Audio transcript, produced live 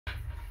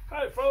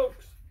Hi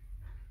folks,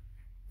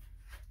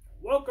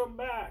 welcome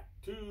back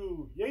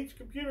to Yates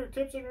Computer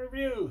Tips and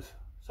Reviews.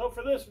 So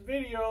for this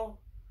video,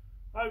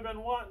 I've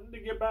been wanting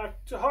to get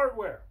back to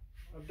hardware.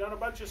 I've done a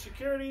bunch of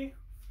security.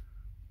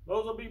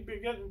 Those will be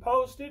getting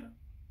posted.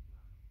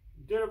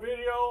 Did a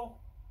video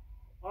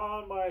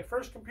on my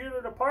first computer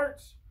to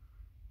parts.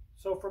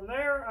 So from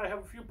there, I have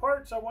a few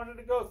parts I wanted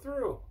to go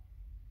through.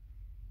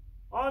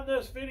 On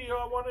this video,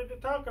 I wanted to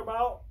talk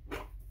about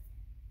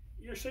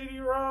your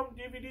CD-ROM,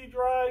 DVD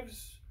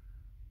drives,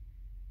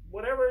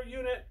 whatever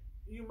unit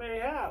you may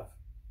have.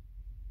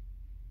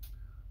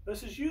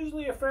 This is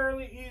usually a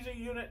fairly easy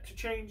unit to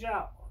change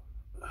out.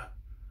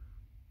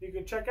 You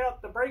can check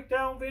out the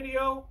breakdown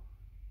video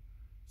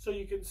so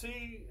you can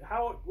see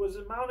how it was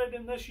mounted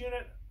in this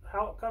unit,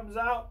 how it comes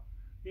out.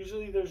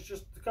 Usually there's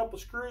just a couple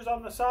screws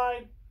on the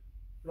side.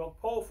 It'll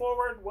pull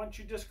forward once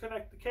you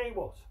disconnect the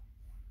cables.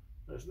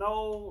 There's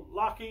no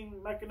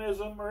locking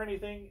mechanism or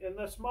anything in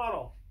this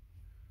model.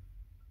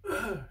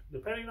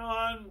 Depending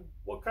on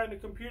what kind of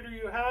computer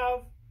you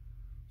have,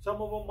 some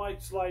of them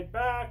might slide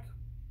back.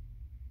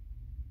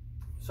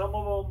 Some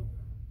of them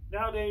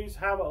nowadays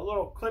have a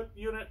little clip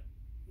unit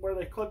where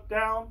they clip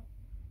down.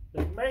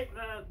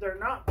 They're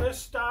not this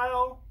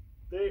style.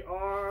 They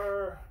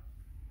are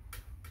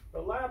the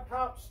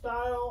laptop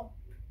style.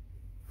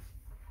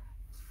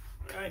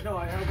 I know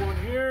I have one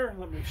here.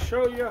 Let me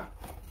show you.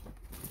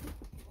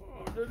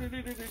 I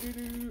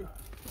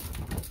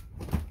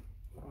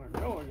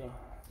know I got.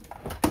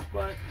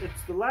 But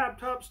it's the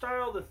laptop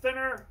style, the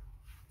thinner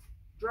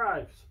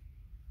drives.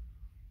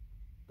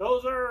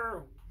 Those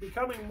are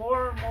becoming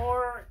more and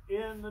more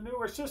in the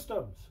newer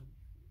systems.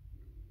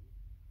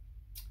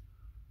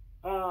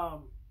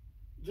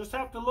 Just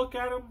have to look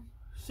at them,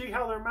 see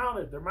how they're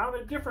mounted. They're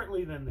mounted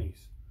differently than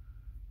these.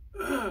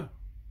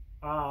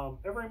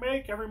 Every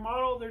make, every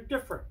model, they're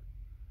different.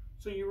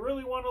 So you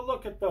really want to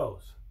look at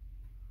those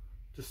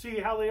to see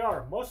how they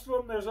are. Most of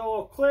them, there's a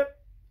little clip.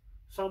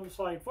 Some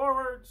slide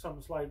forward,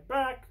 some slide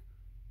back,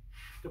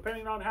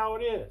 depending on how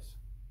it is.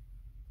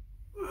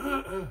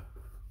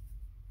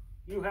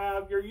 You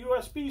have your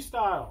USB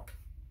style.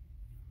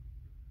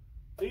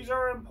 These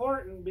are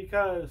important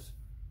because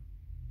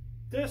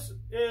this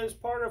is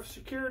part of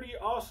security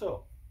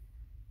also.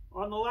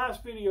 On the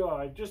last video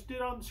I just did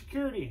on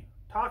security,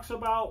 talks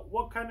about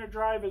what kind of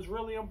drive is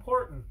really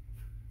important,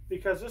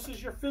 because this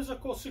is your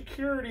physical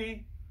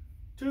security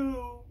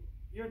to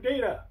your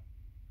data.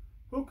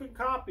 Who can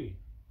copy?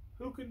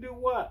 Who can do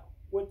what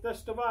with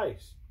this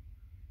device?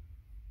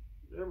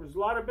 There was a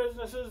lot of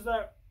businesses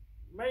that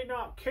may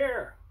not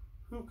care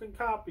who can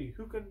copy,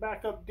 who can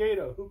back up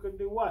data, who can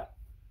do what.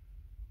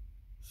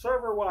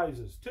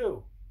 Server-wise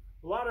too.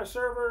 A lot of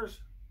servers,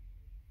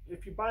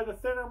 if you buy the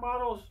thinner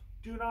models,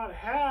 do not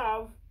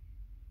have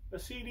a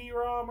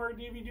CD-ROM or a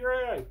DVD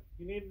drive.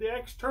 You need the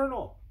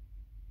external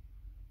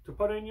to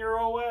put in your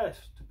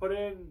OS, to put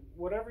in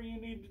whatever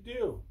you need to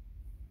do.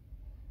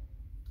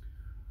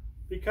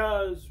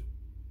 Because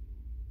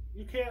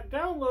you can't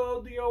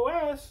download the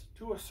OS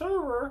to a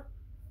server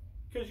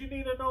because you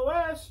need an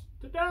OS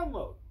to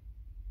download.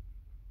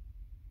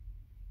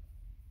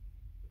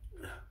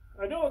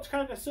 I know it's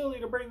kind of silly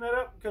to bring that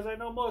up because I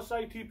know most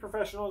IT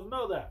professionals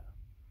know that.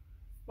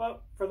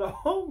 But for the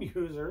home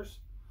users,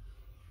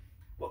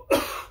 well,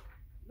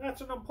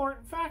 that's an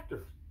important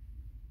factor.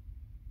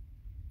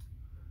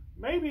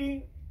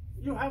 Maybe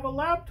you have a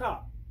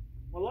laptop.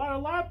 A lot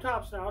of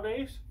laptops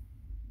nowadays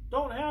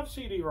don't have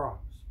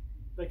CD-ROMs.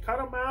 They cut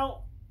them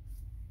out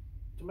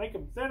to make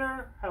them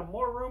thinner, have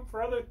more room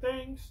for other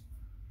things,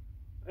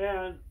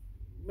 and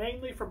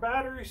mainly for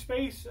battery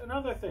space and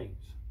other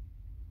things.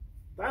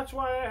 That's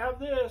why I have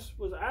this,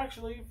 was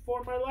actually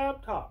for my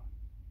laptop.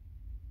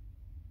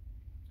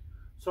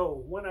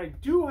 So when I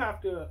do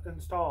have to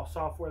install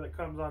software that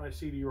comes on a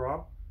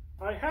CD-ROM,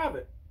 I have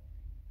it.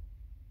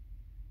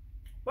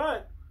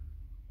 But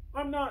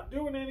I'm not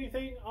doing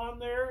anything on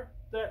there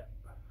that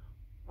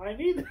I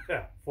need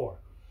that for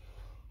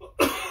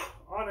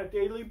on a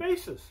daily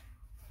basis.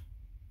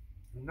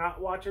 I'm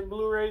not watching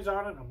Blu-rays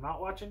on it. I'm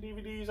not watching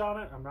DVDs on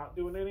it. I'm not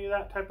doing any of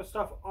that type of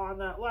stuff on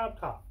that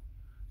laptop.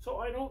 So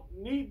I don't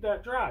need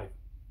that drive.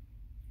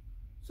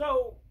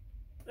 So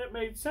it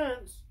made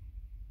sense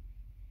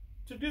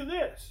to do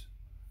this.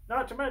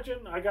 Not to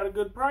mention I got a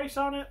good price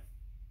on it.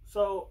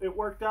 So it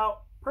worked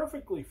out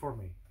perfectly for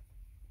me.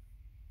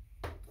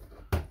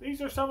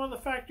 These are some of the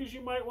factors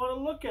you might want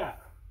to look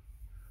at.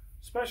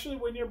 Especially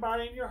when you're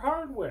buying your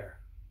hardware.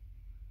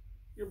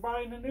 You're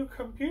buying a new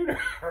computer.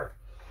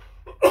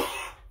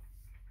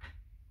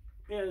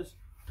 Is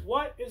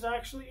what is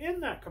actually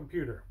in that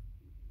computer.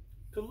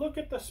 To look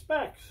at the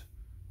specs,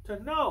 to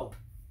know.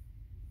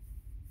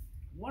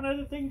 One of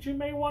the things you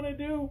may want to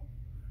do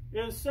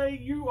is say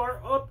you are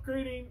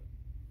upgrading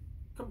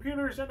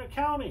computers in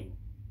accounting.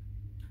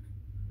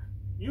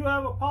 You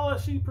have a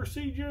policy,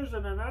 procedures,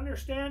 and an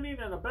understanding,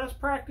 and a best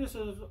practice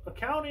of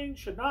accounting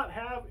should not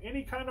have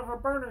any kind of a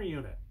burner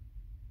unit.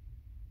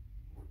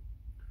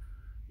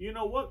 You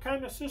know what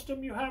kind of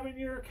system you have in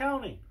your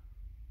accounting.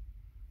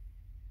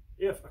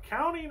 If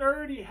accounting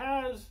already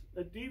has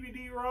a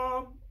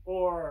DVD-ROM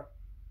or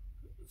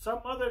some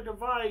other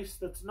device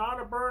that's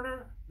not a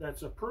burner,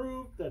 that's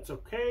approved, that's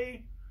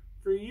okay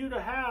for you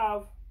to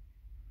have,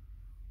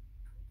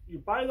 you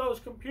buy those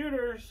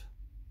computers.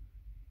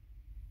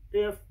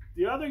 If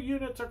the other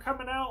units are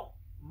coming out,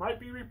 might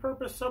be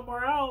repurposed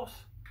somewhere else,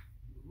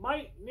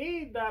 might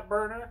need that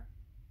burner,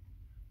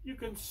 you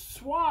can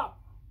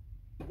swap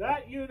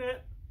that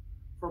unit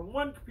from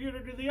one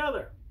computer to the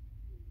other.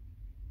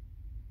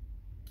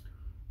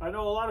 I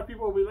know a lot of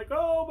people will be like,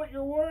 oh, but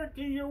your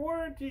warranty, your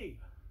warranty.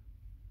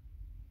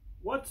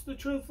 What's the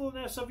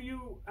truthfulness of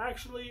you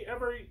actually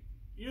ever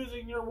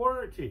using your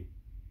warranty?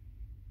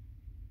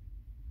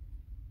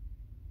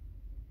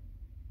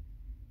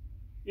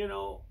 You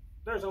know,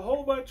 there's a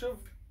whole bunch of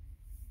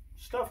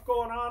stuff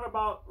going on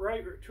about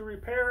right to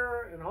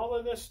repair and all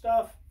of this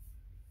stuff.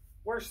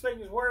 Worst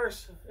thing's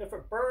worse, if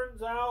it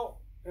burns out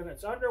and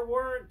it's under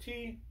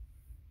warranty,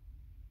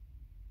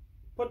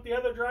 put the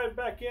other drive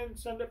back in,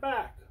 send it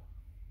back.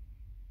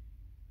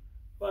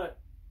 But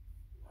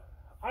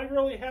I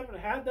really haven't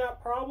had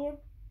that problem.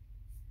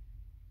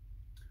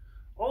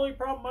 Only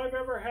problem I've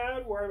ever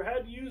had where I've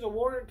had to use a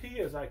warranty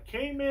is I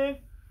came in,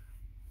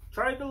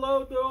 tried to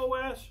load the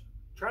OS,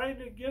 trying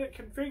to get it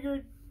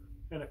configured,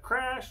 and it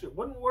crashed. It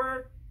wouldn't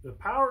work. The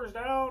power's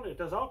down. It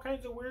does all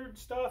kinds of weird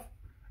stuff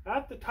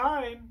at the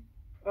time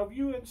of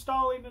you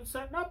installing and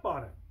setting up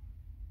on it.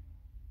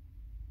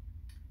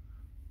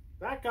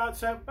 That got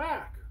sent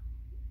back.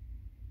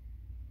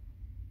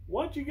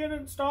 Once you get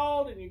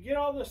installed and you get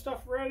all this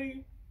stuff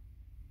ready,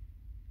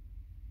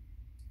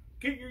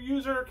 get your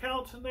user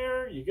accounts in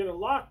there, you get it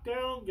locked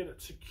down, get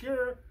it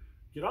secure,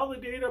 get all the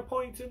data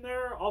points in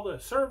there, all the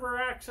server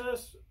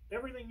access,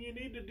 everything you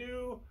need to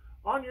do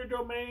on your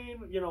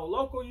domain, you know,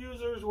 local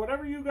users,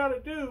 whatever you got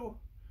to do,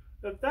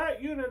 that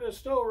unit is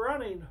still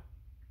running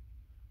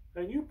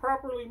and you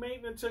properly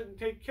maintenance it and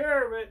take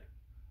care of it,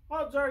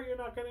 odds are you're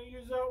not going to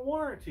use that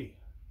warranty.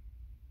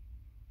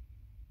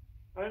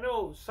 I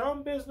know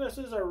some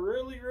businesses are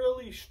really,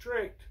 really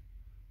strict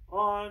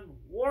on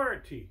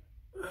warranty.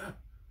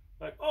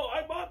 Like, oh,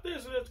 I bought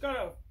this and it's got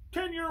a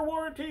 10-year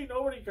warranty.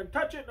 Nobody can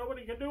touch it.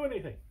 Nobody can do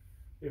anything.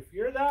 If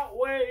you're that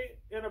way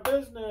in a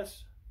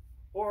business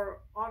or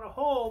on a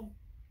home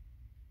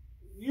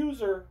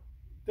user,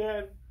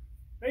 then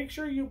make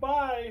sure you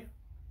buy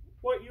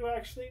what you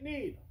actually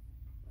need.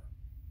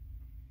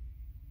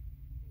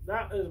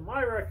 That is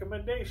my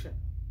recommendation.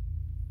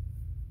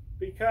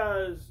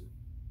 Because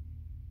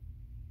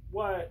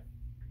what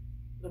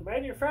the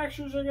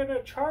manufacturers are going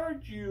to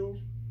charge you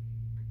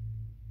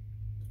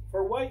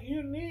for what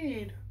you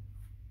need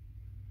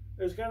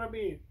is going to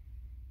be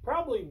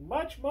probably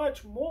much,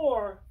 much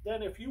more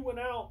than if you went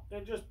out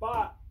and just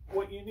bought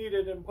what you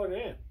needed and put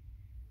in.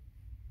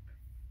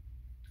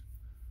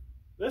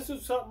 This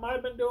is something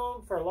I've been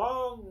doing for a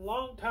long,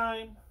 long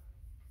time,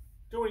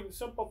 doing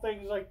simple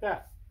things like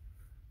that.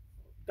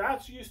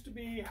 That's used to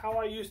be how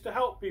I used to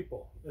help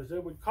people, is they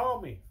would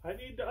call me. I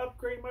need to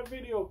upgrade my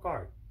video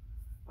card.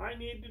 I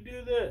need to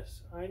do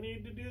this. I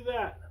need to do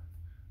that.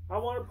 I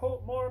want to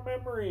put more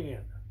memory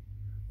in.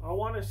 I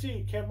want to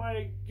see, can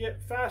I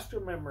get faster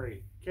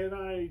memory? Can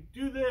I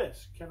do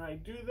this? Can I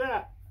do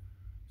that?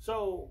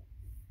 So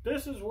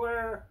this is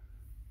where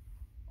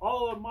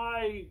all of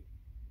my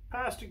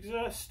past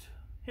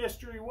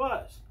history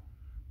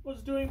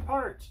was doing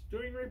parts,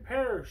 doing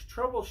repairs,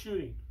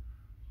 troubleshooting.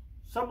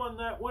 Someone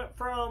that went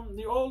from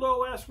the old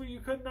OS where you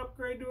couldn't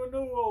upgrade to a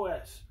new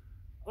OS,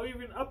 or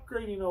even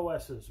upgrading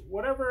OSs,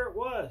 whatever it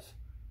was,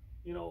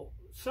 you know,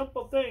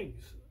 simple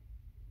things.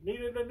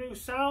 Needed a new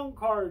sound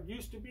card,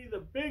 used to be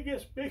the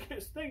biggest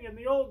thing in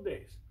the old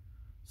days.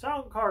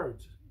 Sound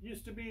cards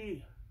used to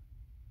be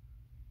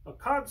a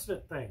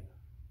constant thing.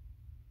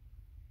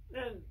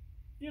 And,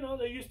 you know,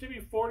 they used to be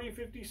 40,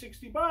 50,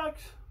 60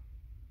 bucks.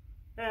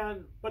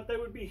 But they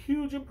would be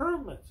huge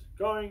improvements,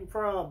 going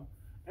from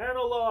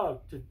analog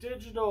to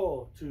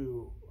digital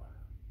to,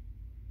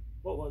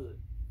 what was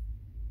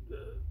it?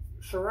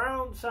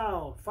 Surround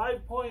sound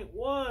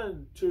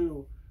 5.1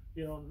 to,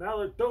 you know, now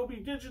there's Dolby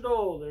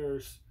Digital.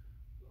 There's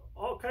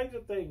all kinds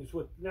of things.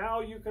 With now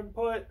you can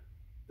put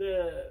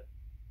the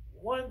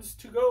ones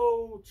to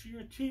go to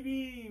your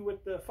TV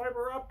with the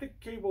fiber optic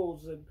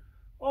cables and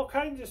all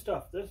kinds of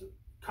stuff. This is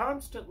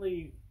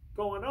constantly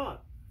going on.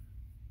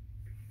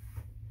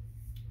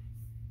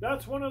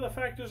 That's one of the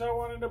factors I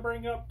wanted to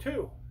bring up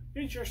too,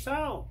 is your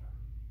sound.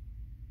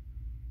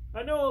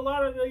 I know a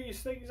lot of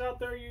these things out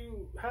there,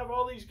 you have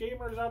all these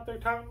gamers out there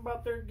talking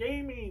about their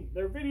gaming,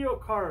 their video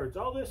cards,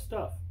 all this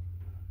stuff.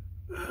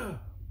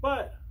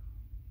 But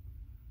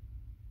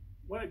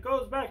when it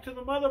goes back to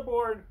the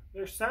motherboard,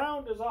 their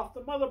sound is off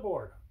the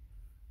motherboard.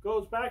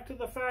 Goes back to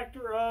the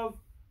factor of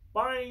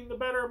buying the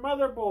better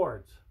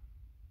motherboards.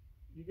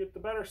 You get the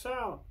better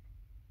sound.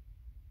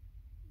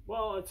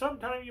 Well, at some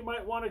time you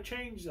might want to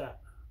change that.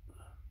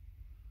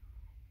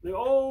 The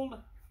old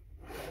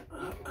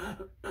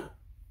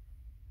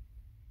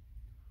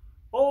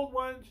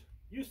ones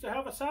used to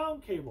have a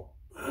sound cable.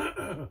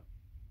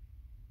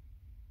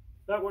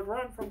 that would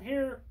run from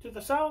here to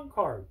the sound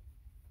card.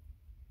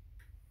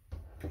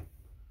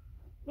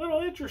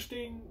 Little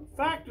interesting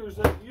factors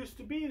that used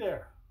to be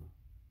there.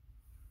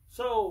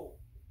 So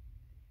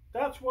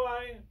that's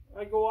why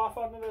I go off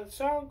onto the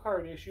sound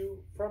card issue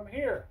from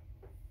here.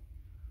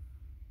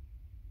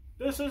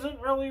 This isn't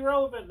really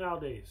relevant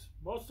nowadays.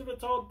 Most of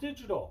it's all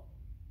digital.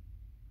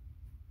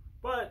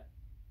 But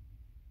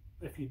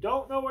if you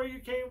don't know where you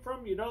came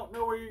from, you don't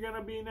know where you're going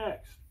to be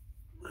next.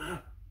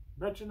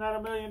 Mentioned that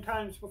a million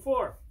times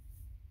before.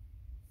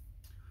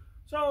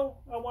 So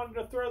I wanted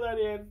to throw that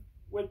in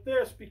with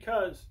this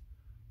because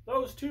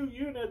those two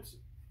units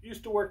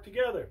used to work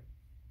together.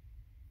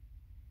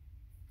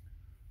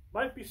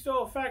 Might be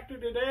still a factor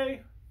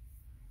today.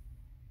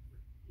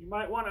 You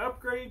might want to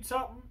upgrade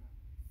something.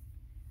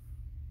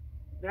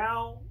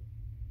 Now,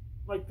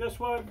 like this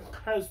one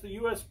has the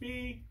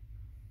USB.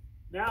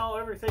 Now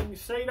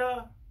everything's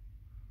SATA.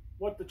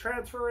 What the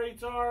transfer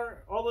rates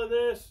are, all of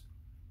this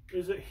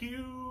is a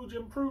huge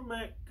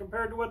improvement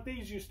compared to what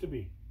these used to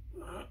be.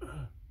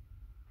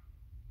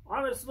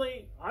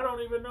 Honestly, I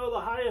don't even know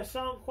the highest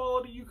sound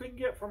quality you can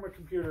get from a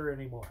computer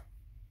anymore.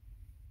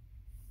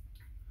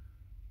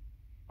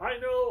 I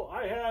know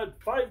I had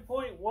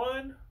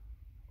 5.1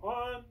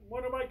 on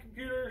one of my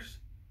computers.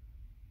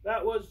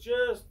 That was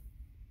just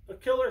a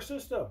killer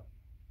system.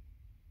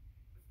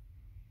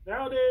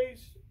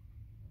 Nowadays,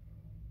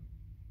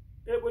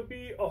 it would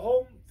be a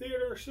home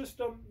theater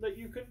system that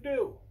you can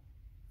do.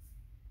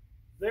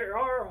 There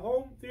are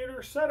home theater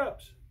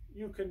setups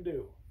you can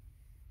do.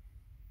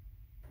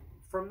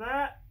 From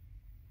that,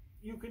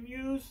 you can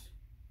use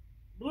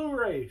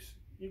Blu-rays.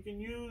 You can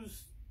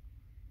use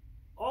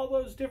all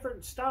those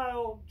different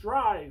style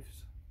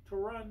drives to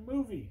run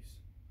movies.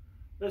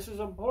 This is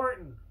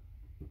important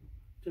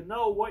to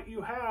know what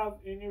you have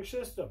in your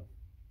system,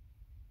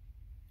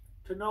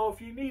 to know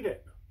if you need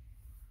it.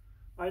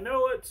 I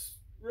know it's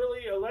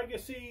really a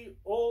legacy,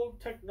 old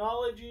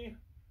technology.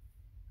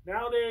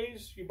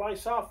 Nowadays, you buy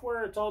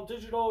software, it's all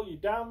digital, you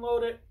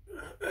download it.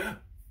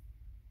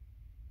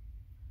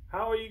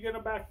 How are you going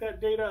to back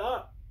that data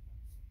up?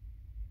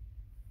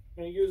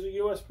 Can you use a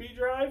USB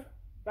drive,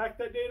 back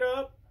that data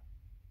up?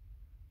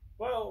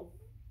 Well,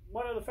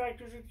 one of the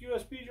factors with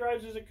USB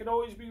drives is it can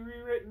always be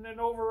rewritten and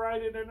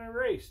overridden and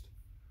erased.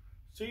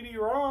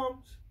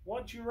 CD-ROMs,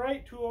 once you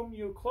write to them,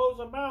 you close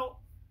them out,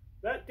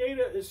 that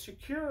data is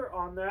secure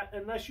on that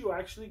unless you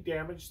actually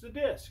damage the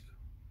disk.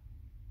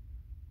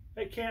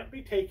 It can't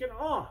be taken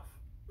off.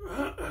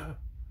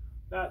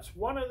 That's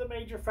one of the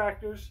major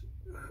factors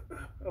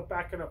of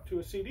backing up to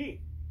a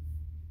CD.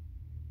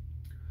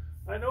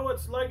 I know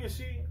it's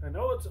legacy. I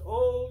know it's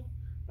old.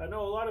 I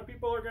know a lot of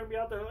people are going to be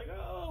out there like,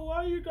 oh,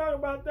 why are you talking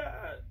about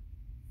that?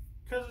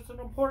 Because it's an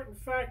important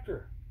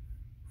factor.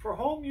 For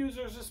home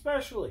users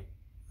especially.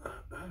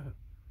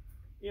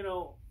 You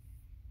know,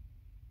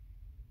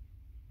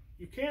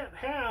 you can't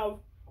have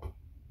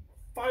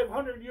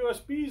 500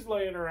 USBs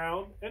laying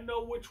around and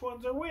know which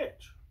ones are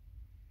which.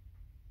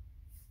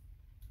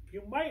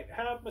 You might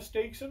have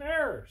mistakes and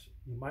errors.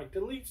 You might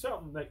delete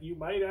something that you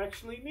might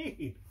actually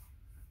need.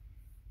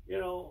 You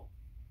know,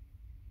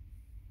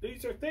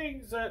 these are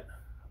things that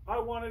I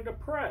wanted to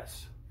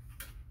press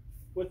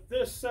with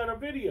this set of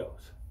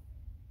videos.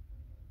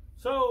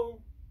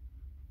 So,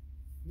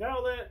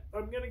 now that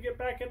I'm going to get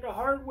back into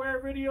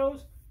hardware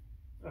videos,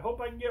 I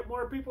hope I can get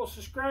more people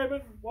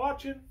subscribing,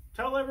 watching.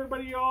 Tell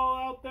everybody all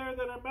out there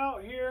that I'm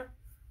out here.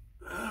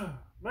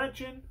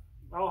 Mention,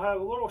 I'll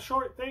have little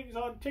short things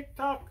on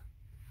TikTok.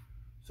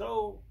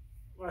 So,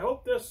 I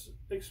hope this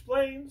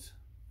explains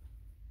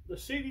the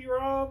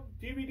CD-ROM,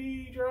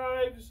 DVD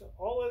drives,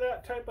 all of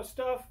that type of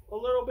stuff a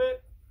little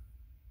bit.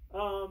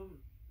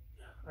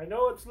 I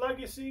know it's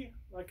legacy,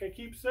 like I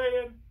keep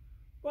saying,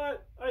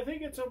 but I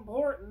think it's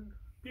important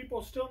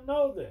people still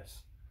know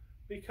this,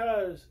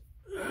 because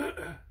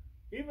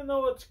even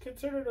though it's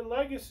considered a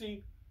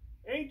legacy,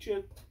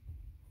 ancient,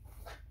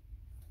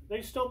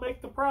 they still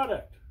make the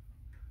product.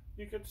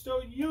 You can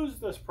still use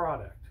this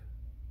product.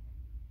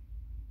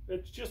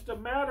 It's just a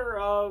matter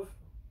of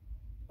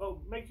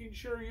making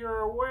sure you're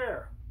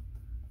aware,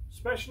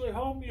 especially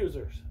home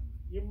users.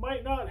 You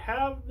might not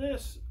have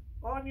this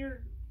on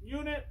your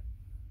unit,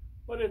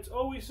 but it's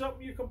always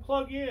something you can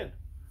plug in,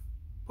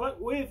 put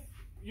with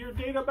your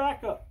data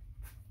backup.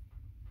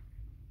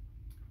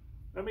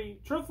 I mean,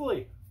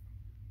 truthfully,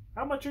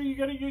 how much are you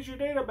going to use your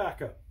data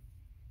backup?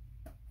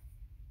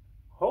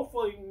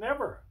 Hopefully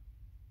never.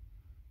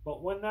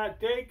 But when that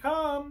day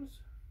comes,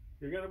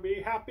 you're going to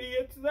be happy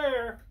it's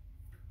there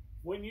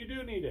when you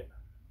do need it.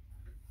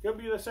 Could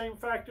be the same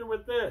factor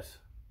with this.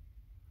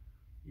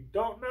 You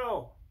don't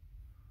know.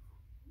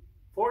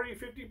 40,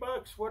 50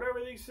 bucks, whatever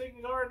these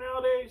things are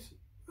nowadays,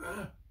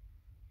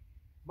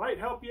 might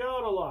help you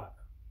out a lot.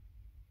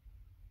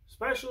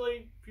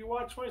 Especially if you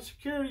watch my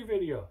security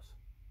videos.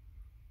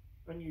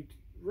 And you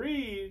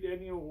read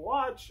and you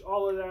watch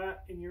all of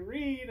that, and you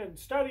read and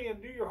study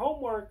and do your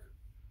homework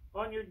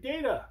on your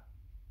data,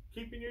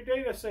 keeping your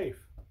data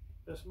safe.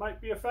 This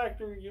might be a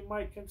factor you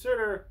might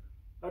consider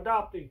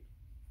adopting.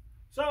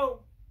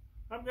 So,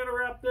 I'm going to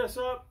wrap this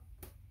up.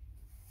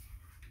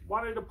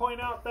 Wanted to point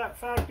out that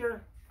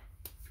factor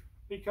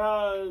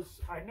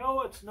because I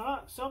know it's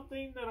not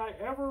something that I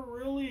ever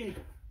really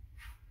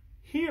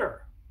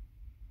hear.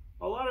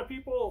 A lot of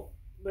people,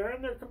 they're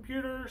in their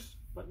computers,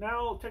 but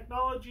now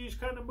technology's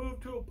kind of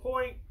moved to a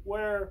point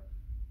where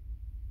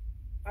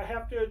I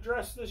have to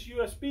address this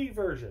USB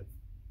version.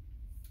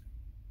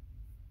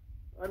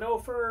 I know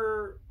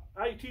for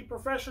IT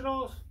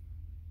professionals,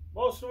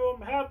 most of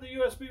them have the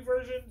USB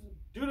version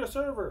due to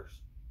servers.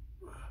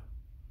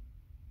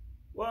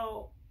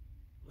 Well,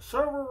 the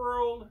server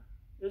world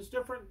is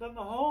different than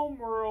the home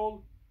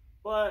world,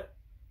 but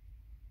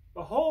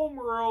the home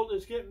world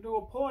is getting to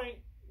a point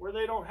where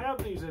they don't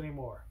have these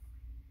anymore.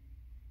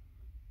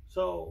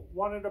 So,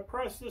 wanted to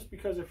press this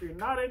because if you're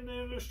not in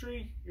the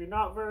industry, you're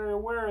not very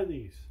aware of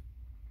these.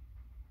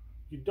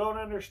 You don't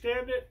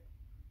understand it,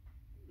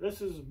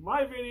 this is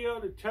my video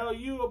to tell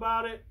you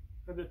about it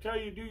and to tell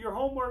you do your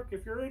homework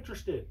if you're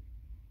interested.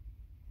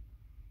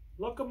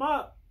 Look them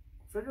up.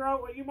 Figure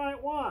out what you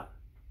might want.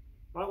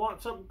 Might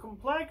want something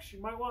complex, you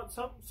might want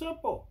something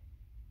simple.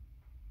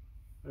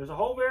 There's a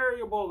whole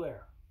variable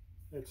there.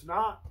 It's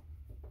not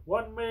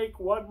one make,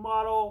 one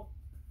model.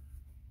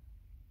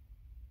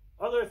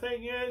 Other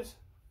thing is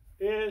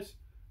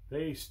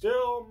they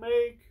still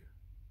make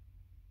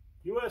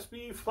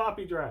USB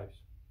floppy drives.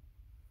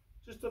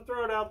 Just to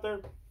throw it out there.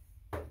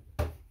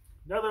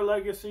 Another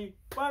legacy,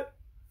 but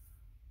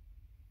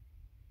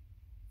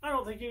I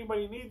don't think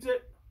anybody needs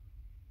it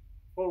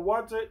or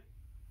wants it,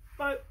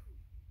 but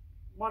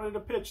wanted to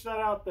pitch that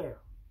out there.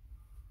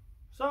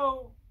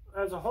 So,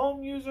 as a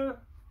home user,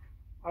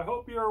 I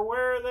hope you're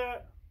aware of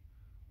that.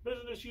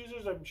 Business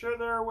users, I'm sure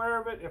they're aware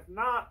of it. If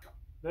not,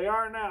 they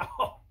are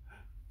now.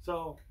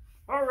 So,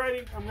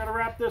 alrighty, I'm going to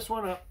wrap this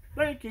one up.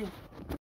 Thank you.